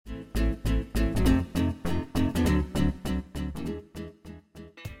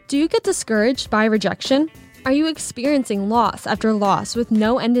Do you get discouraged by rejection? Are you experiencing loss after loss with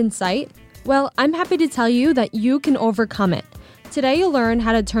no end in sight? Well, I'm happy to tell you that you can overcome it. Today you'll learn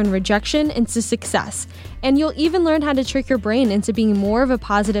how to turn rejection into success, and you'll even learn how to trick your brain into being more of a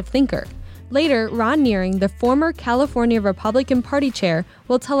positive thinker. Later, Ron Nearing, the former California Republican Party chair,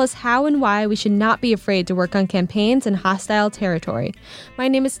 will tell us how and why we should not be afraid to work on campaigns in hostile territory. My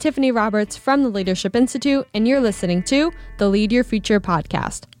name is Tiffany Roberts from the Leadership Institute, and you're listening to the Lead Your Future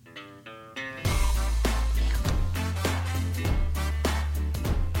podcast.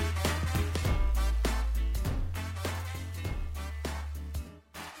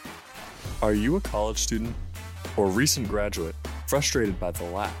 Are you a college student or recent graduate frustrated by the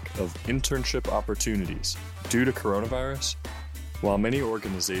lack of internship opportunities due to coronavirus? While many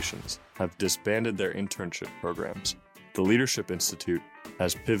organizations have disbanded their internship programs, the Leadership Institute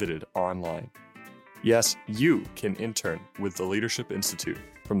has pivoted online. Yes, you can intern with the Leadership Institute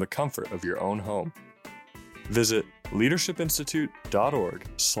from the comfort of your own home. Visit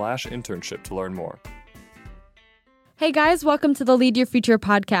leadershipinstitute.org/internship to learn more. Hey guys, welcome to the Lead Your Future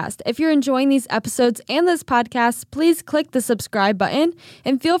podcast. If you're enjoying these episodes and this podcast, please click the subscribe button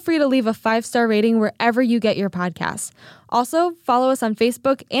and feel free to leave a 5-star rating wherever you get your podcasts. Also, follow us on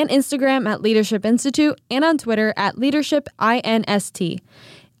Facebook and Instagram at Leadership Institute and on Twitter at LeadershipINST.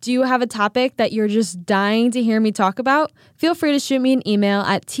 Do you have a topic that you're just dying to hear me talk about? Feel free to shoot me an email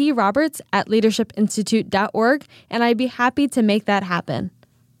at troberts@leadershipinstitute.org and I'd be happy to make that happen.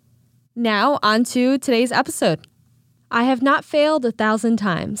 Now, on to today's episode. I have not failed 1,000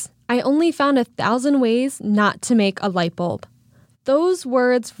 times. I only found 1,000 ways not to make a light bulb. Those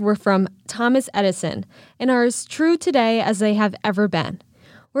words were from Thomas Edison and are as true today as they have ever been.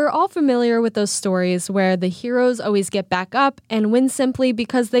 We're all familiar with those stories where the heroes always get back up and win simply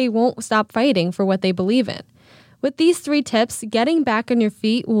because they won't stop fighting for what they believe in. With these 3 tips, getting back on your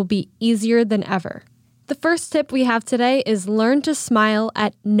feet will be easier than ever. The first tip we have today is learn to smile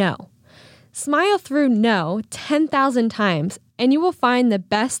at no. Smile through no 10,000 times, and you will find the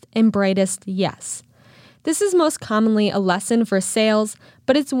best and brightest yes. This is most commonly a lesson for sales,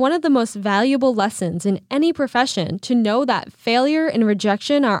 but it's one of the most valuable lessons in any profession to know that failure and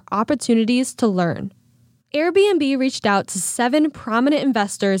rejection are opportunities to learn. Airbnb reached out to 7 prominent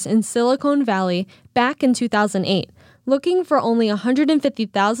investors in Silicon Valley back in 2008, looking for only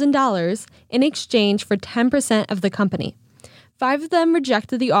 $150,000 in exchange for 10% of the company. 5 of them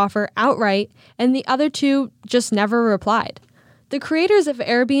rejected the offer outright, and the other 2 just never replied. The creators of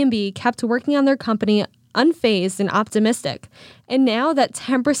Airbnb kept working on their company unfazed and optimistic, and now that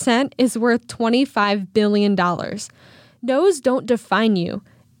 10% is worth $25 billion. No's don't define you,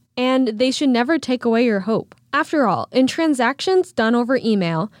 and they should never take away your hope. After all, in transactions done over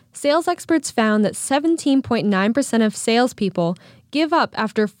email, sales experts found that 17.9% of salespeople give up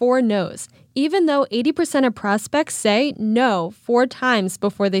after 4 no's, even though 80% of prospects say no 4 times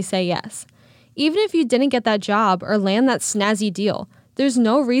before they say yes. Even if you didn't get that job or land that snazzy deal, there's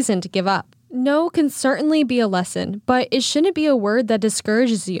no reason to give up. No can certainly be a lesson, but it shouldn't be a word that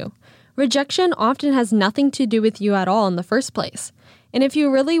discourages you. Rejection often has nothing to do with you at all in the first place. And if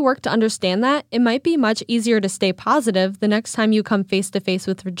you really work to understand that, it might be much easier to stay positive the next time you come face to face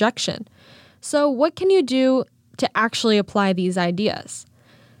with rejection. So what can you do to actually apply these ideas?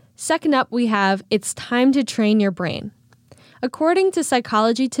 Second up, we have it's time to train your brain. According to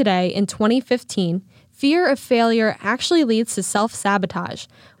Psychology Today in 2015, fear of failure actually leads to self-sabotage,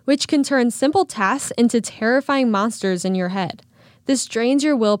 which can turn simple tasks into terrifying monsters in your head. This drains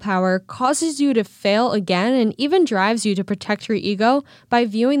your willpower, causes you to fail again, and even drives you to protect your ego by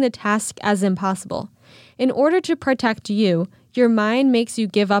viewing the task as impossible. In order to protect you, your mind makes you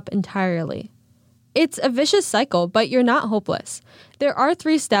give up entirely. It's a vicious cycle, but you're not hopeless. There are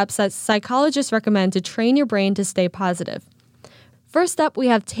 3 steps that psychologists recommend to train your brain to stay positive. First up, we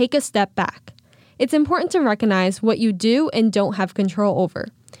have take a step back. It's important to recognize what you do and don't have control over.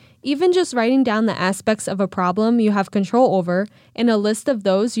 Even just writing down the aspects of a problem you have control over and a list of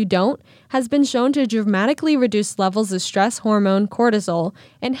those you don't has been shown to dramatically reduce levels of stress hormone cortisol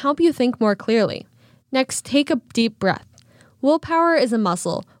and help you think more clearly. Next, take a deep breath. Willpower is a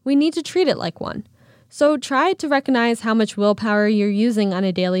muscle. We need to treat it like one. So try to recognize how much willpower you're using on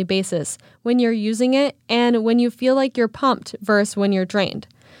a daily basis, when you're using it, and when you feel like you're pumped versus when you're drained.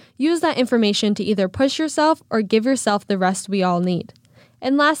 Use that information to either push yourself or give yourself the rest we all need.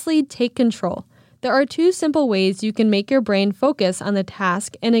 And lastly, take control. There are 2 simple ways you can make your brain focus on the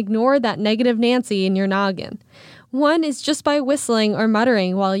task and ignore that negative Nancy in your noggin. One is just by whistling or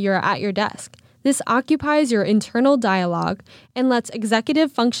muttering while you're at your desk. This occupies your internal dialogue and lets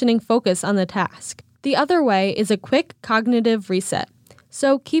executive functioning focus on the task. The other way is a quick cognitive reset.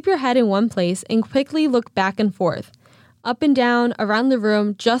 So keep your head in one place and quickly look back and forth, up and down, around the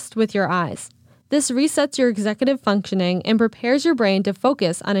room, just with your eyes. This resets your executive functioning and prepares your brain to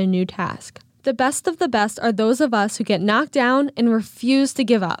focus on a new task. The best of the best are those of us who get knocked down and refuse to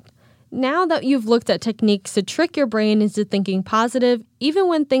give up. Now that you've looked at techniques to trick your brain into thinking positive, even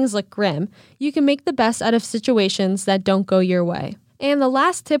when things look grim, you can make the best out of situations that don't go your way. And the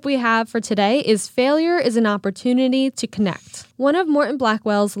last tip we have for today is failure is an opportunity to connect. One of Morton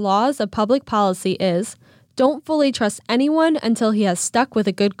Blackwell's laws of public policy is, don't fully trust anyone until he has stuck with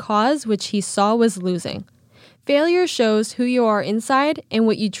a good cause which he saw was losing. Failure shows who you are inside and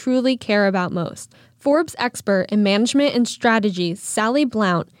what you truly care about most. Forbes expert in management and strategy, Sally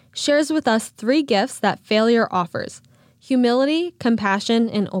Blount, shares with us 3 gifts that failure offers: humility, compassion,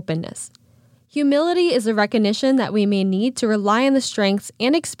 and openness. Humility is a recognition that we may need to rely on the strengths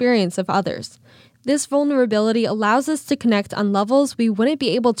and experience of others. This vulnerability allows us to connect on levels we wouldn't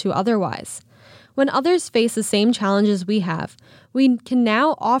be able to otherwise. When others face the same challenges we have, we can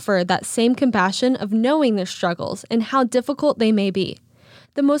now offer that same compassion of knowing their struggles and how difficult they may be.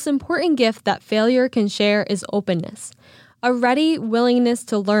 The most important gift that failure can share is openness. A ready willingness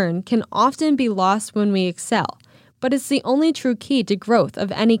to learn can often be lost when we excel, but it's the only true key to growth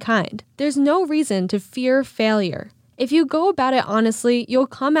of any kind. There's no reason to fear failure. If you go about it honestly, you'll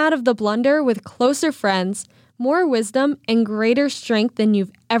come out of the blunder with closer friends, more wisdom, and greater strength than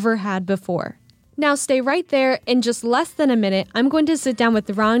you've ever had before. Now stay right there. In just less than a minute, I'm going to sit down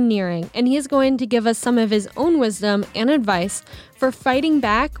with Ron Nearing, and he's going to give us some of his own wisdom and advice for fighting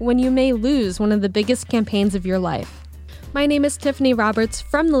back when you may lose one of the biggest campaigns of your life. My name is Tiffany Roberts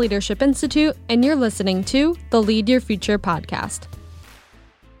from the Leadership Institute, and you're listening to the Lead Your Future podcast.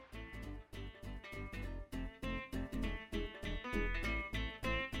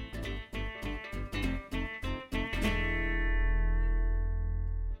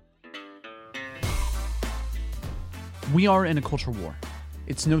 We are in a culture war.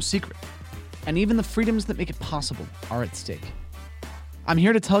 It's no secret. And even the freedoms that make it possible are at stake. I'm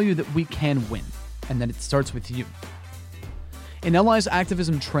here to tell you that we can win, and that it starts with you. In LI's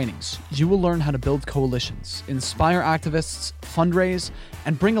activism trainings, you will learn how to build coalitions, inspire activists, fundraise,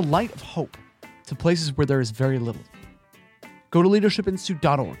 and bring a light of hope to places where there is very little. Go to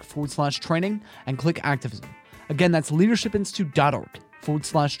leadershipinstitute.org/training and click activism. Again, that's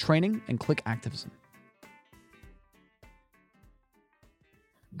leadershipinstitute.org/training and click activism.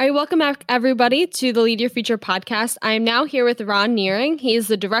 All right, welcome back, everybody, to the Lead Your Future podcast. I am now here with Ron Nearing. He is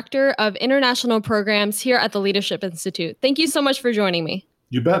the Director of International Programs here at the Leadership Institute. Thank you so much for joining me.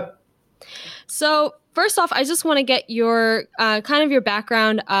 You bet. So first off, I just want to get your kind of your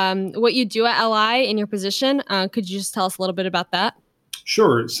background, what you do at LI in your position. Could you just tell us a little bit about that?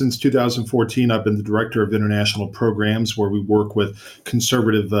 Sure. Since 2014, I've been the Director of International Programs, where we work with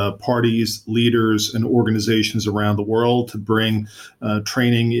conservative parties, leaders, and organizations around the world to bring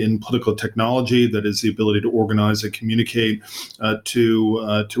training in political technology, that is the ability to organize and communicate to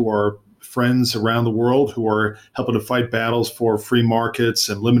our friends around the world who are helping to fight battles for free markets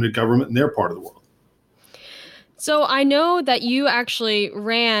and limited government in their part of the world. So I know that you actually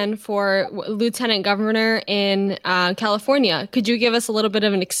ran for lieutenant governor in California. Could you give us a little bit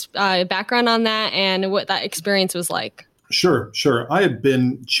of an background on that and what that experience was like? Sure. I had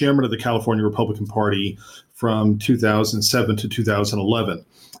been chairman of the California Republican Party from 2007 to 2011.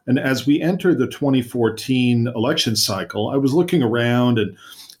 And as we entered the 2014 election cycle, I was looking around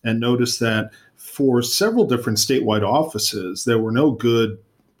and noticed that for several different statewide offices, there were no good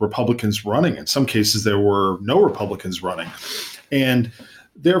Republicans running. In some cases, there were no Republicans running. And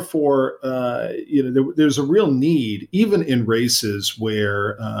therefore, there's a real need, even in races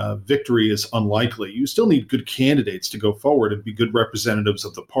where victory is unlikely. You still need good candidates to go forward and be good representatives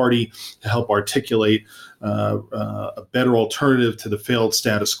of the party to help articulate a better alternative to the failed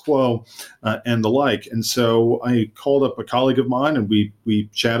status quo and the like. And so I called up a colleague of mine, and we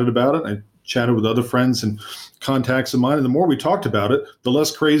chatted about it. I chatted with other friends and contacts of mine, and the more we talked about it, the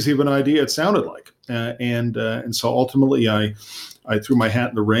less crazy of an idea it sounded like. And so ultimately, I threw my hat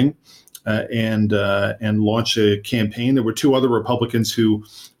in the ring and launched a campaign. There were 2 other Republicans who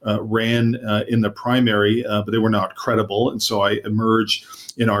ran in the primary, but they were not credible. And so I emerged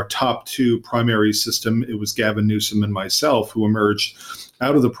in our top 2 primary system. It was Gavin Newsom and myself who emerged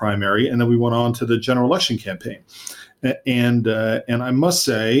out of the primary, and then we went on to the general election campaign. And I must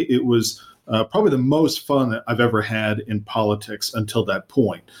say it was probably the most fun that I've ever had in politics until that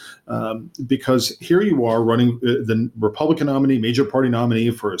point. Because here you are running the Republican nominee, major party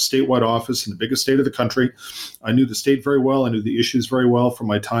nominee for a statewide office in the biggest state of the country. I knew the state very well. I knew the issues very well from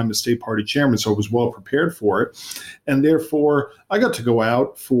my time as state party chairman, so I was well prepared for it. And therefore, I got to go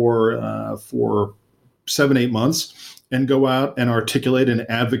out for 7-8 months and go out and articulate and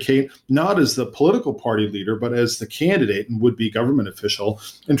advocate, not as the political party leader, but as the candidate and would-be government official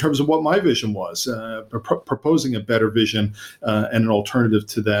in terms of what my vision was, proposing a better vision and an alternative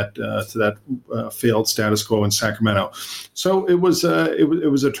to that failed status quo in Sacramento. So it was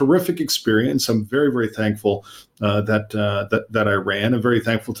a terrific experience. I'm very, very thankful that I ran, and very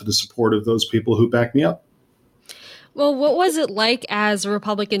thankful to the support of those people who backed me up. Well, what was it like as a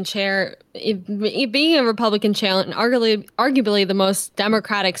Republican chair, being a Republican chair in arguably the most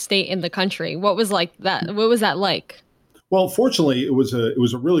Democratic state in the country? What was that like? Well, fortunately, it was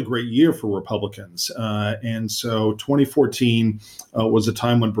a really great year for Republicans. And so 2014 was a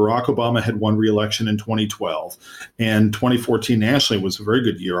time when Barack Obama had won re-election in 2012. And 2014 nationally was a very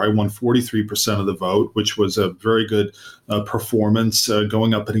good year. I won 43% of the vote, which was a very good performance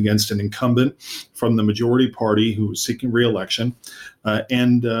going up against an incumbent from the majority party who was seeking re-election.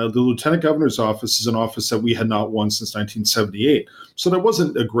 And the lieutenant governor's office is an office that we had not won since 1978. So there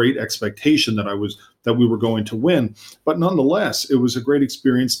wasn't a great expectation that we were going to win. But nonetheless, it was a great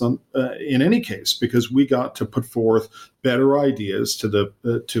experience in any case, because we got to put forth better ideas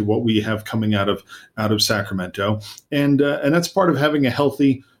to what we have coming out of Sacramento. And that's part of having a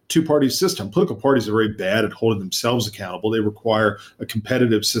healthy two-party system. Political parties are very bad at holding themselves accountable. They require a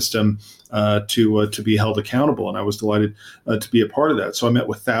competitive system to be held accountable, and I was delighted to be a part of that. So I met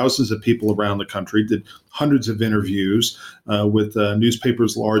with thousands of people around the country, did hundreds of interviews with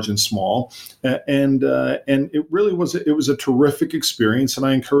newspapers large and small, and it really was a terrific experience, and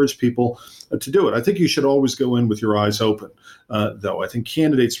I encourage people to do it. I think you should always go in with your eyes open, though. I think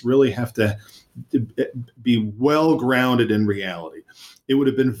candidates really have to be well grounded in reality. It would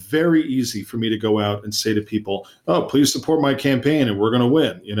have been very easy for me to go out and say to people, "Oh, please support my campaign, and we're going to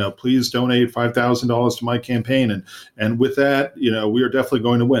win. Please donate $5,000 to my campaign, and with that, we are definitely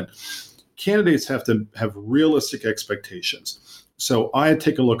going to win." Candidates have to have realistic expectations. So I had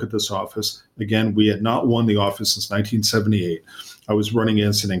taken a look at this office. Again, we had not won the office since 1978. I was running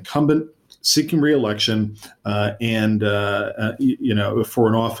against an incumbent seeking re-election, and for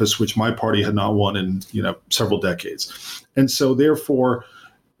an office which my party had not won in several decades. And so, therefore,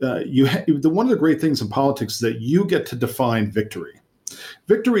 one of the great things in politics is that you get to define victory.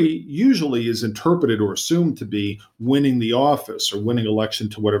 Victory usually is interpreted or assumed to be winning the office or winning election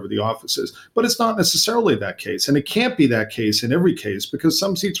to whatever the office is, but it's not necessarily that case, and it can't be that case in every case because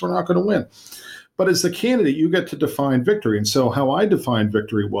some seats we're not going to win. But as the candidate, you get to define victory. And so how I defined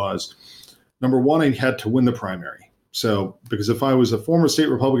victory was, number one, I had to win the primary. So, because if I was a former state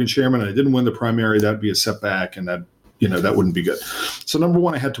Republican chairman and I didn't win the primary, that'd be a setback, and that wouldn't be good. So, number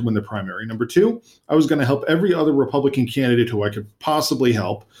one, I had to win the primary. Number two, I was going to help every other Republican candidate who I could possibly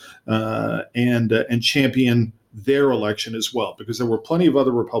help, and champion their election as well, because there were plenty of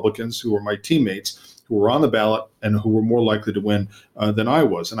other Republicans who were my teammates who were on the ballot and who were more likely to win than I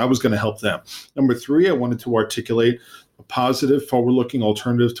was, and I was going to help them. Number three, I wanted to articulate a positive, forward-looking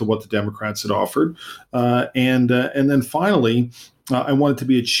alternative to what the Democrats had offered, and then finally, I wanted to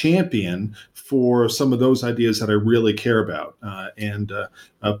be a champion for some of those ideas that I really care about, and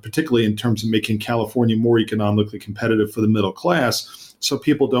particularly in terms of making California more economically competitive for the middle class, so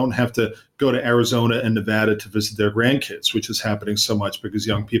people don't have to go to Arizona and Nevada to visit their grandkids, which is happening so much because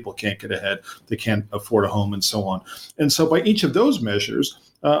young people can't get ahead, they can't afford a home, and so on. And so by each of those measures,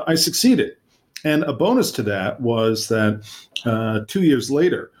 I succeeded. And a bonus to that was that 2 years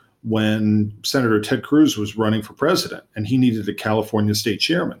later, when Senator Ted Cruz was running for president and he needed a California state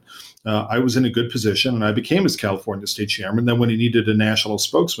chairman, I was in a good position and I became his California state chairman. Then when he needed a national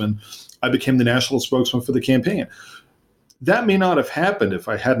spokesman, I became the national spokesman for the campaign. That may not have happened if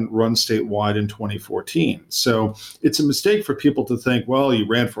I hadn't run statewide in 2014. So it's a mistake for people to think, well, you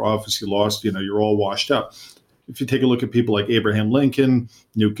ran for office, you lost, you're all washed up. If you take a look at people like Abraham Lincoln,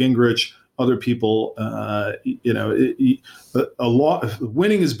 Newt Gingrich, other people,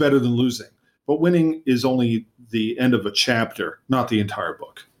 winning is better than losing, but winning is only the end of a chapter, not the entire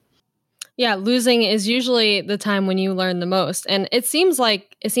book. Yeah, losing is usually the time when you learn the most. And it seems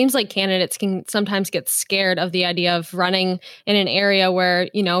like candidates can sometimes get scared of the idea of running in an area where,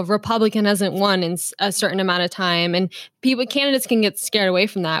 Republican hasn't won in a certain amount of time. And candidates can get scared away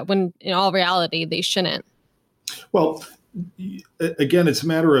from that when in all reality, they shouldn't. Well, again, it's a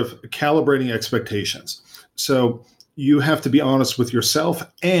matter of calibrating expectations. So you have to be honest with yourself,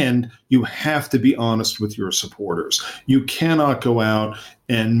 and you have to be honest with your supporters. You cannot go out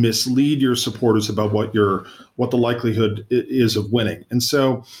and mislead your supporters about what the likelihood is of winning. And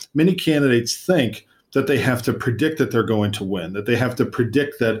so many candidates think that they have to predict that they're going to win, that they have to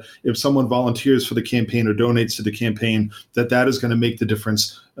predict that if someone volunteers for the campaign or donates to the campaign, that is going to make the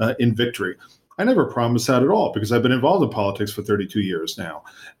difference in victory. I never promised that at all, because I've been involved in politics for 32 years now.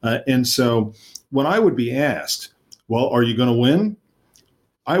 And so when I would be asked, well, are you going to win?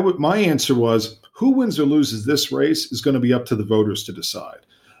 My answer was, who wins or loses this race is going to be up to the voters to decide.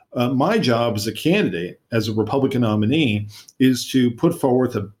 My job as a candidate, as a Republican nominee, is to put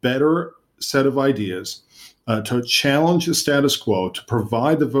forth a better set of ideas, to challenge the status quo, to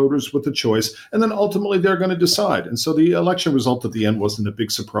provide the voters with a choice, and then ultimately they're going to decide. And so the election result at the end wasn't a big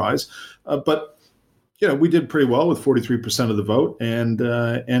surprise, but we did pretty well with 43% of the vote, and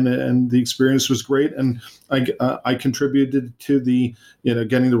the experience was great, and I contributed to the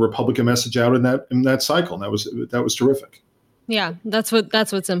getting the Republican message out in that cycle, and that was terrific. Yeah, that's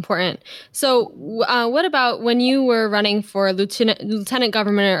what's important. So what about when you were running for Lieutenant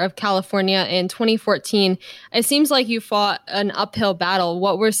Governor of California in 2014? It seems like you fought an uphill battle.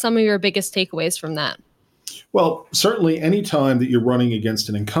 What were some of your biggest takeaways from that? Well, certainly any time that you're running against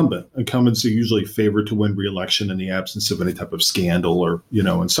an incumbent, incumbents are usually favored to win re-election in the absence of any type of scandal or,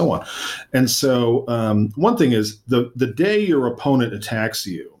 and so on. And so one thing is the day your opponent attacks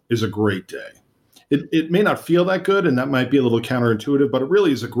you is a great day. It may not feel that good, and that might be a little counterintuitive, but it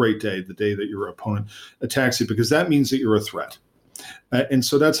really is a great day, the day that your opponent attacks you, because that means that you're a threat. And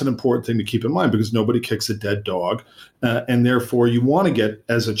so that's an important thing to keep in mind, because nobody kicks a dead dog. And therefore, you want to get,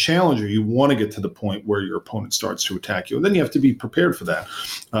 as a challenger, you want to get to the point where your opponent starts to attack you. And then you have to be prepared for that,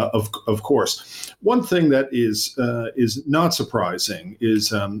 of course. One thing that is not surprising is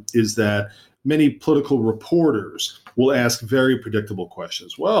that many political reporters will ask very predictable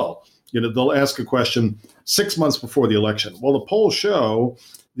questions. Well, they'll ask a question 6 months before the election. Well, the polls show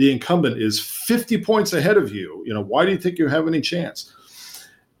the incumbent is 50 points ahead of you. Why do you think you have any chance?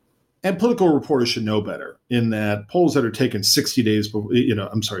 And political reporters should know better, in that polls that are taken 6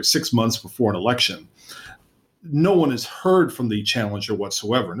 months before an election, no one has heard from the challenger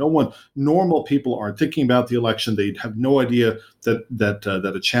whatsoever. Normal people aren't thinking about the election. They have no idea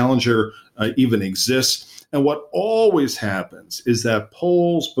that a challenger even exists. And what always happens is that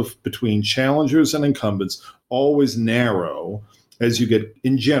polls between challengers and incumbents always narrow as you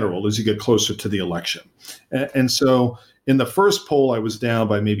get closer to the election. And so in the first poll, I was down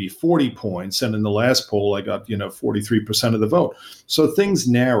by maybe 40 points. And in the last poll, I got, 43% of the vote. So things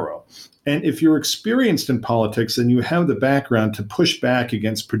narrow. And if you're experienced in politics and you have the background to push back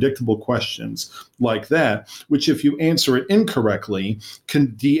against predictable questions like that, which if you answer it incorrectly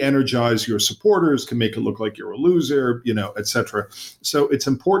can de-energize your supporters, can make it look like you're a loser, et cetera. So it's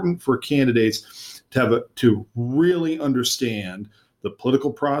important for candidates to really understand the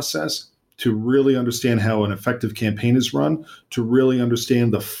political process, to really understand how an effective campaign is run, to really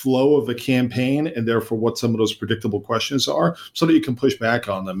understand the flow of a campaign, and therefore what some of those predictable questions are, so that you can push back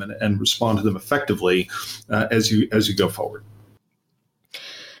on them and respond to them effectively as you go forward.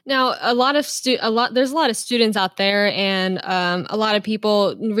 Now, there's a lot of students out there, and a lot of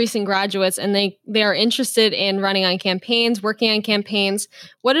people, recent graduates, and they are interested in running on campaigns, working on campaigns.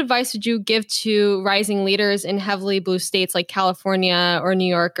 What advice would you give to rising leaders in heavily blue states like California or New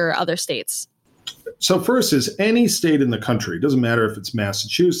York or other states? So first is any state in the country. It doesn't matter if it's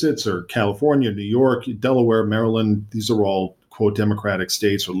Massachusetts or California, New York, Delaware, Maryland. These are all, quote, Democratic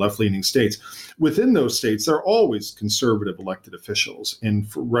states or left-leaning states. Within those states, there are always conservative elected officials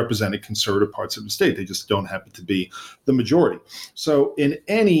representing conservative parts of the state. They just don't happen to be the majority. So in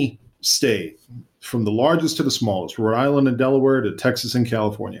any state, from the largest to the smallest, Rhode Island and Delaware to Texas and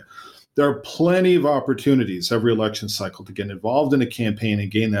California, there are plenty of opportunities every election cycle to get involved in a campaign and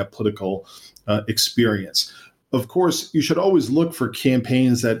gain that political experience. Of course, you should always look for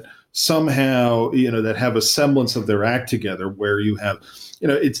campaigns that somehow, that have a semblance of their act together, where you have,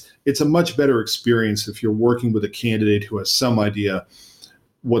 it's a much better experience if you're working with a candidate who has some idea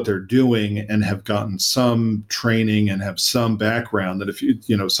what they're doing and have gotten some training and have some background, that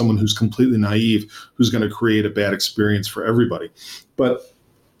if someone who's completely naive, who's going to create a bad experience for everybody. But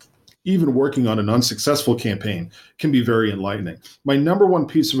even working on an unsuccessful campaign can be very enlightening. My number one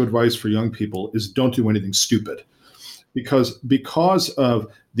piece of advice for young people is don't do anything stupid. Because of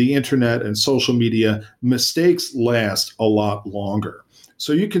the internet and social media, mistakes last a lot longer.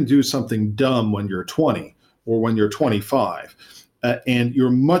 So you can do something dumb when you're 20 or when you're 25. and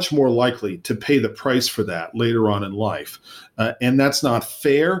you're much more likely to pay the price for that later on in life. And that's not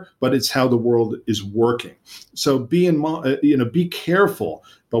fair, but it's how the world is working. So be careful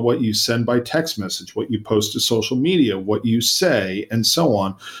about what you send by text message, what you post to social media, what you say, and so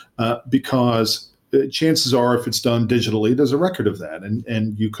on, because chances are, if it's done digitally, there's a record of that,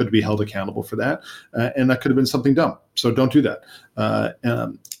 and you could be held accountable for that, and that could have been something dumb. So don't do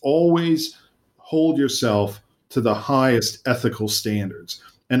that. Always hold yourself to the highest ethical standards.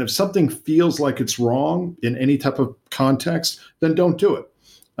 And if something feels like it's wrong in any type of context, then don't do it.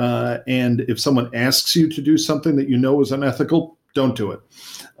 And if someone asks you to do something that you know is unethical, don't do it.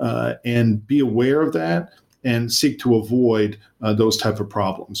 And be aware of that and seek to avoid those type of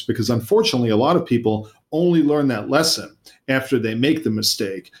problems. Because unfortunately, a lot of people only learn that lesson after they make the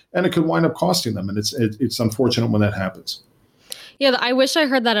mistake, and it could wind up costing them. And it's unfortunate when that happens. Yeah, I wish I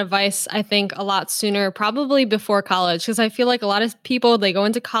heard that advice, I think, a lot sooner, probably before college, because I feel like a lot of people, they go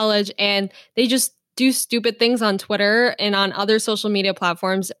into college and they just do stupid things on Twitter and on other social media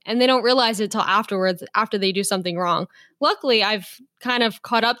platforms, and they don't realize it till afterwards, after they do something wrong. Luckily, I've kind of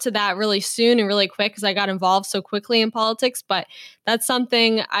caught up to that really soon and really quick because I got involved so quickly in politics. But that's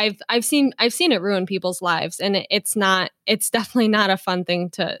something I've seen it ruin people's lives, and it's definitely not a fun thing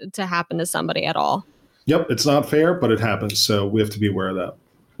to happen to somebody at all. Yep, it's not fair, but it happens. So we have to be aware of that.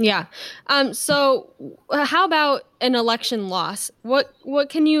 Yeah. So how about an election loss? How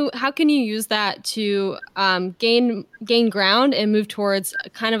can you use that to gain ground and move towards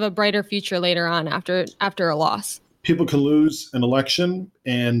kind of a brighter future later on after a loss? People can lose an election,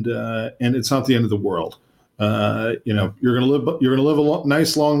 and it's not the end of the world. You're going to live a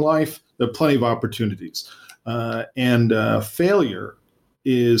nice long life. There are plenty of opportunities, and failure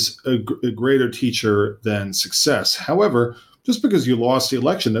is a greater teacher than success. However, just because you lost the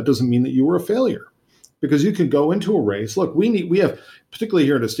election, that doesn't mean that you were a failure, because you can go into a race. Look, we have, particularly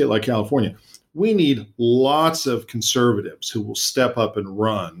here in a state like California, we need lots of conservatives who will step up and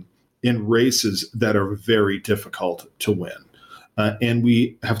run in races that are very difficult to win. And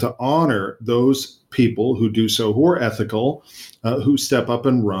we have to honor those people who do so, who are ethical, who step up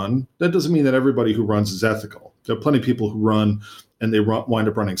and run. That doesn't mean that everybody who runs is ethical. There are plenty of people who run and they wind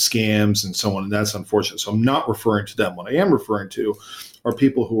up running scams and so on, and that's unfortunate. So I'm not referring to them. What I am referring to are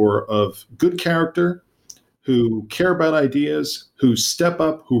people who are of good character, who care about ideas, who step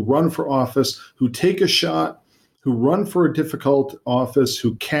up, who run for office, who take a shot, who run for a difficult office,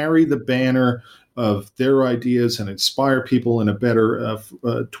 who carry the banner of their ideas and inspire people in a better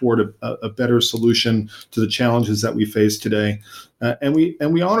toward a better solution to the challenges that we face today. And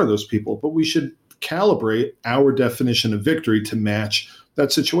we honor those people, but we should calibrate our definition of victory to match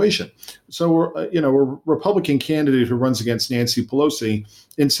that situation. So, a Republican candidate who runs against Nancy Pelosi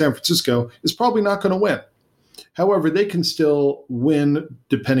in San Francisco is probably not going to win. However, they can still win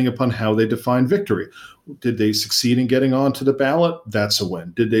depending upon how they define victory. Did they succeed in getting onto the ballot? That's a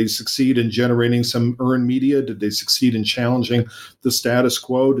win. Did they succeed in generating some earned media? Did they succeed in challenging the status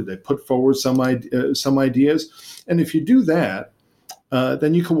quo? Did they put forward some ideas? And if you do that,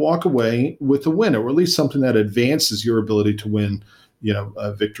 then you can walk away with a win, or at least something that advances your ability to win,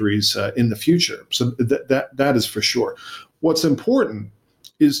 victories in the future. So that is for sure. What's important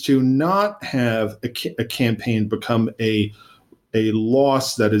is to not have a campaign become a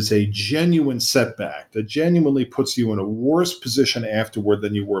loss that is a genuine setback, that genuinely puts you in a worse position afterward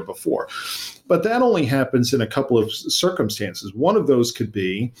than you were before. But that only happens in a couple of circumstances. One of those could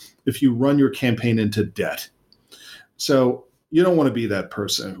be if you run your campaign into debt. So you don't want to be that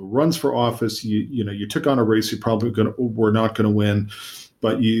person who runs for office. You took on a race you probably were not going to win,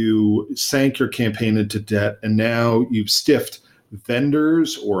 but you sank your campaign into debt, and now you've stiffed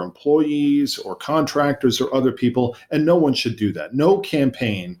vendors or employees or contractors or other people, and no one should do that. No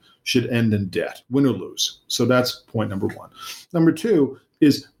campaign should end in debt, win or lose. So that's point number one. Number two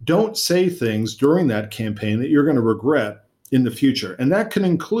is don't say things during that campaign that you're going to regret in the future. And that can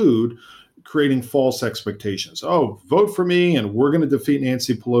include creating false expectations. Oh, vote for me and we're going to defeat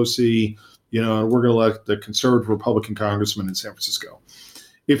Nancy Pelosi, and we're going to elect the conservative Republican congressman in San Francisco.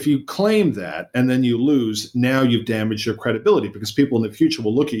 If you claim that and then you lose, now you've damaged your credibility, because people in the future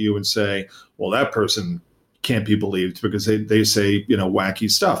will look at you and say, well, that person can't be believed because they say, wacky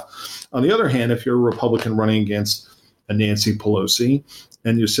stuff. On the other hand, if you're a Republican running against a Nancy Pelosi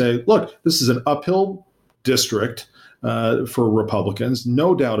and you say, look, this is an uphill district for Republicans,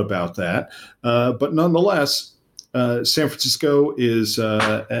 no doubt about that. But nonetheless, San Francisco is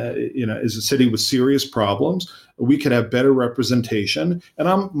a city with serious problems. We could have better representation,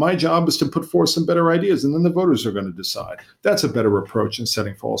 and my job is to put forth some better ideas, and then the voters are going to decide. That's a better approach than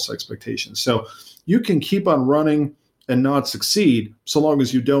setting false expectations. So you can keep on running and not succeed so long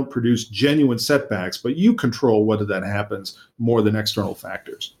as you don't produce genuine setbacks, but you control whether that happens more than external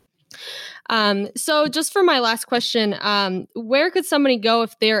factors. So just for my last question, where could somebody go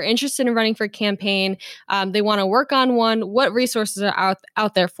if they're interested in running for a campaign? They want to work on one. What resources are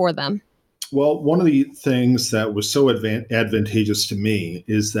out there for them? Well, one of the things that was so advantageous to me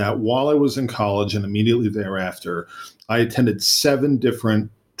is that while I was in college and immediately thereafter, I attended 7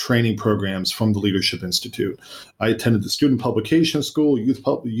 different training programs from the Leadership Institute. I attended the Student Publication School,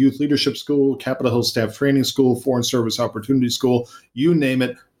 Youth Leadership School, Capitol Hill Staff Training School, Foreign Service Opportunity School, you name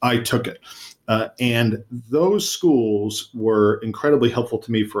it, I took it. And those schools were incredibly helpful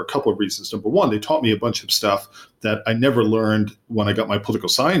to me for a couple of reasons. Number one, they taught me a bunch of stuff that I never learned when I got my political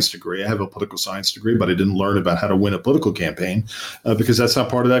science degree. I have a political science degree, but I didn't learn about how to win a political campaign because that's not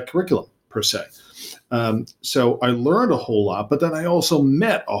part of that curriculum per se. So I learned a whole lot, but then I also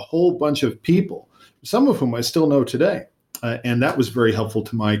met a whole bunch of people, some of whom I still know today. And that was very helpful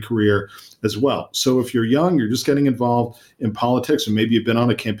to my career as well. So if you're young, you're just getting involved in politics, and maybe you've been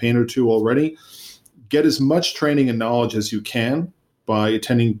on a campaign or two already, get as much training and knowledge as you can by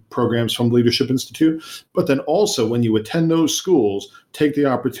attending programs from Leadership Institute. But then also when you attend those schools, take the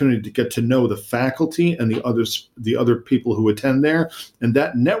opportunity to get to know the faculty and the other people who attend there. And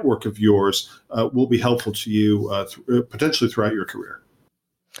that network of yours will be helpful to you potentially throughout your career.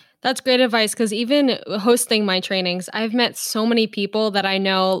 That's great advice, because even hosting my trainings, I've met so many people that I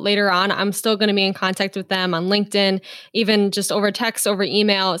know later on, I'm still going to be in contact with them on LinkedIn, even just over text, over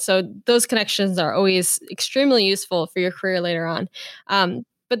email. So those connections are always extremely useful for your career later on.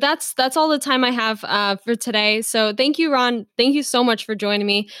 But that's all the time I have for today. So thank you, Ron. Thank you so much for joining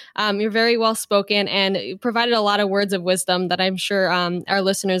me. You're very well spoken and provided a lot of words of wisdom that I'm sure our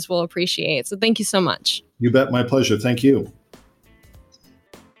listeners will appreciate. So thank you so much. You bet. My pleasure. Thank you.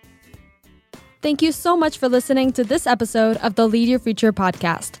 Thank you so much for listening to this episode of the Lead Your Future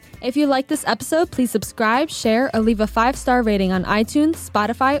podcast. If you like this episode, please subscribe, share, or leave a 5-star rating on iTunes,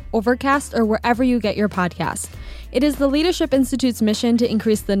 Spotify, Overcast, or wherever you get your podcasts. It is the Leadership Institute's mission to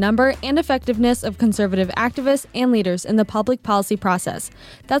increase the number and effectiveness of conservative activists and leaders in the public policy process.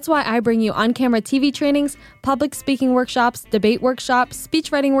 That's why I bring you on-camera TV trainings, public speaking workshops, debate workshops,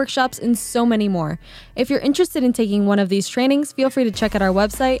 speech writing workshops, and so many more. If you're interested in taking one of these trainings, feel free to check out our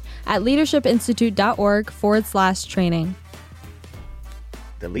website at leadershipinstitute.org/training.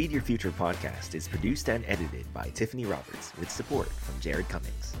 The Lead Your Future podcast is produced and edited by Tiffany Roberts with support from Jared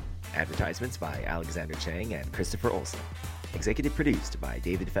Cummings. Advertisements by Alexander Chang and Christopher Olson. Executive produced by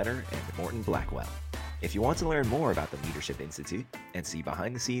David Fenner and Morton Blackwell. If you want to learn more about the Leadership Institute and see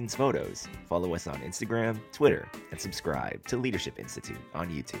behind-the-scenes photos, follow us on Instagram, Twitter, and subscribe to Leadership Institute on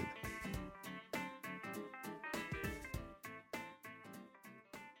YouTube.